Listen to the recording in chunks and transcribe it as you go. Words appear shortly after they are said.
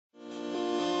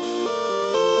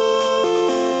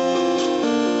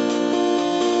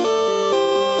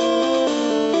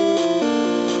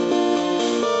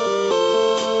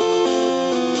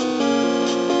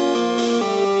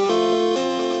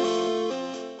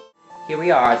Here we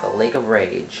are at the Lake of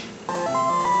Rage.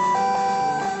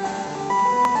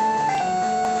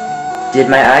 Did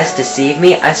my eyes deceive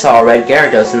me? I saw a red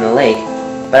Gyarados in the lake,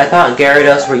 but I thought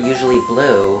Gyarados were usually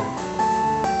blue.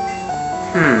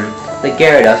 The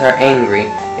Gyarados are angry.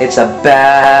 It's a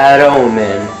bad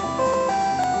omen.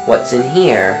 What's in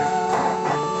here?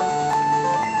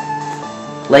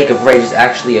 Lake of Rage is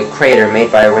actually a crater made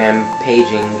by a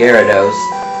rampaging Gyarados.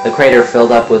 The crater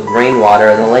filled up with rainwater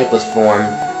and the lake was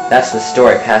formed. That's the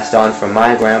story passed on from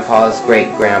my grandpa's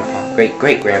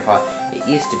great-grandpa. It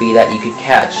used to be that you could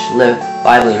catch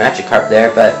lively Magikarp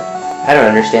there, but I don't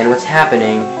understand what's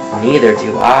happening. Neither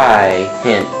do I.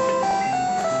 Hint.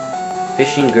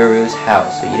 Fishing Guru's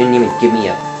house, so you didn't even give me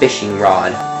a fishing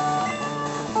rod.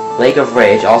 Lake of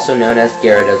Rage, also known as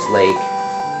Gyarados Lake.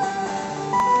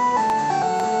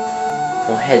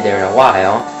 We'll head there in a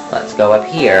while. Let's go up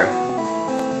here.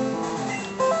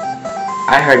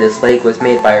 I heard this lake was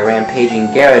made by a rampaging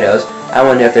Gyarados. I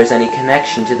wonder if there's any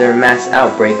connection to their mass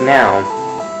outbreak now.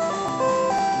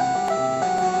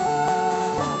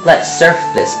 Let's surf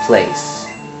this place.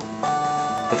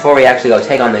 Before we actually go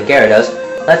take on the Gyarados,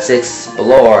 let's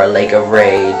explore Lake of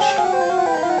Rage.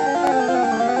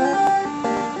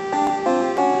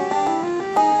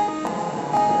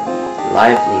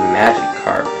 Lively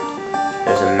Magikarp.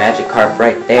 There's a Magikarp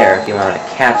right there if you want to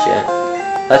catch it.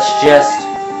 Let's just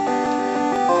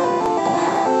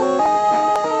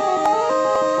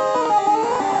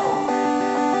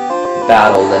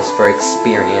battle this for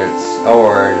experience,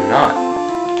 or not.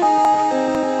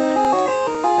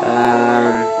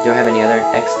 Do I have any other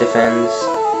X-Defense?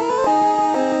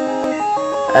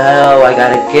 Oh, I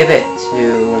gotta give it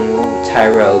to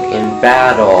Tyrogue in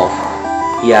battle.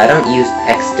 Yeah, I don't use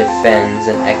X-Defense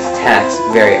and X-Tax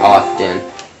very often.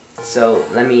 So,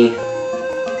 let me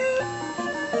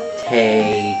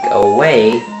take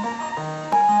away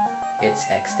its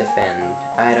X-Defend.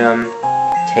 Item,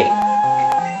 take.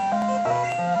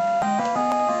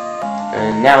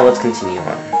 And now let's continue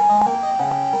on.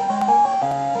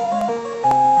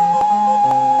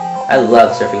 I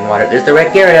love surfing water. There's the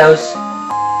red Gyarados!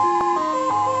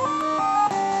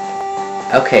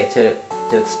 Okay, to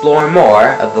explore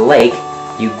more of the lake,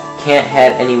 you can't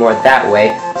head any more that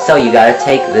way, so you gotta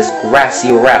take this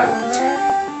grassy route.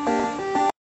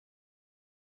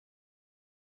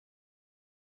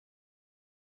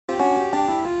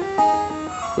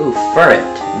 Ooh,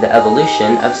 Furret, the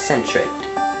evolution of Sentret.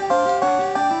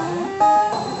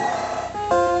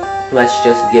 Let's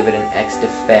just give it an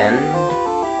X-Defend,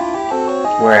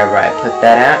 wherever I put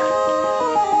that at.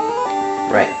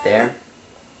 Right there.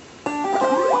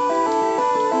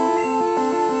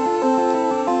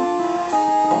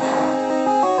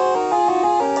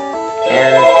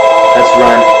 And let's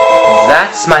run.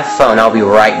 That's my phone. I'll be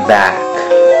right back.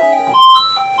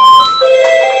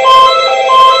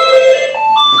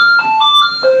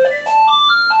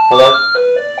 Hello?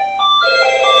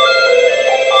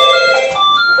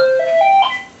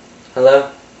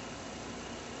 Hello?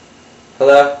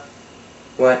 Hello?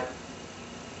 What?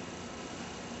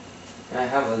 I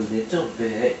have a little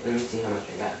bit. Let me see how much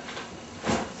I got.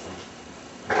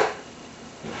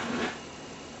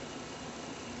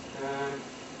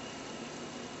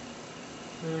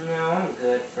 No, I'm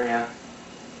good for now.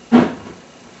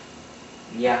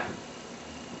 Yeah.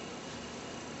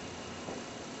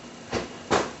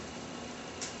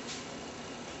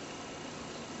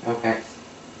 Okay.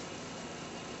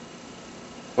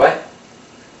 What?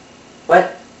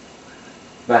 What?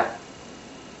 What?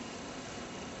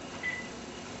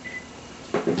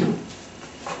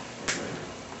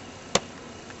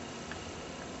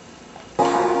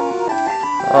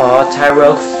 Oh,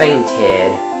 Tyrogue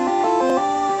fainted.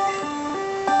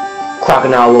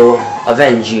 Crocodile will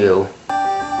avenge you.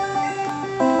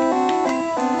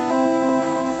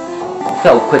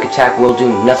 No, quick attack will do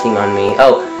nothing on me.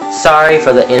 Oh, sorry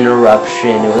for the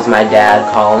interruption. It was my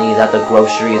dad calling. He's at the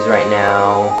groceries right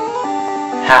now.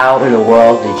 How in the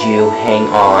world did you hang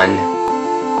on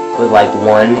with like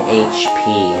 1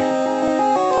 HP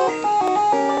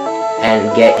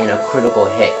and get in a critical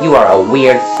hit? You are a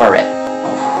weird Furret.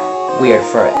 Weird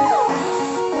Furret.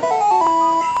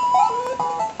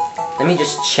 Let me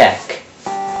just check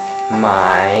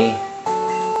my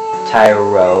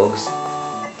Tyrogue's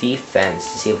defense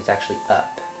to see if it's actually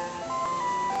up.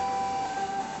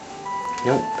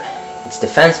 Nope. Its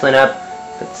defense went up,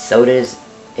 but so does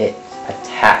its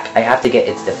attack. I have to get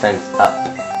its defense up.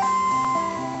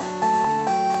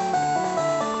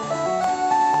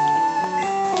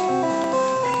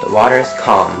 The water is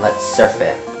calm. Let's surf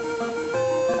it.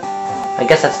 I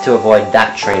guess that's to avoid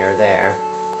that trainer there,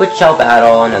 which I'll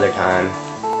battle another time.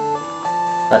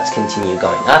 Let's continue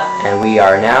going up, and we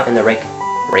are now in the Lake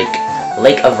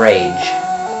of Rage.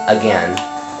 Again.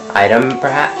 Item,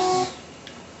 perhaps?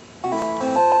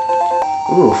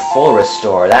 Ooh, full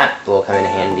restore. That will come in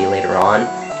handy later on.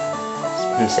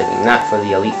 I'm saving that for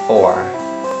the Elite Four.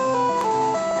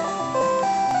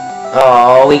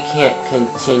 Oh, we can't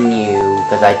continue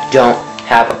because I don't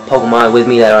have a Pokemon with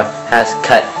me that has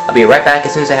cut. I'll be right back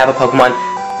as soon as I have a Pokemon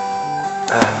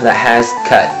that has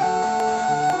cut.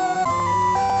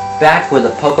 Back with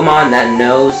a Pokemon that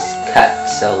knows cut.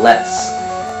 So let's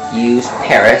use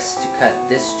Paris to cut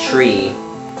this tree.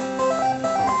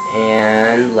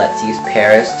 And let's use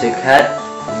Paris to cut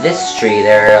this tree.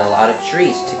 There are a lot of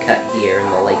trees to cut here in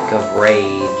the Lake of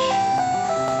Rage.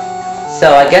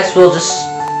 So I guess we'll just...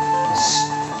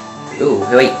 Ooh,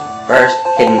 wait. First,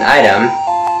 hidden item.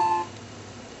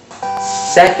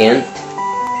 Second,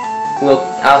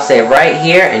 I'll save right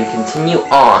here and continue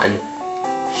on,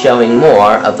 showing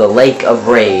more of the Lake of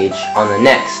Rage on the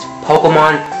next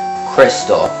Pokemon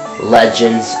Crystal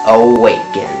Legends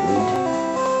Awakened.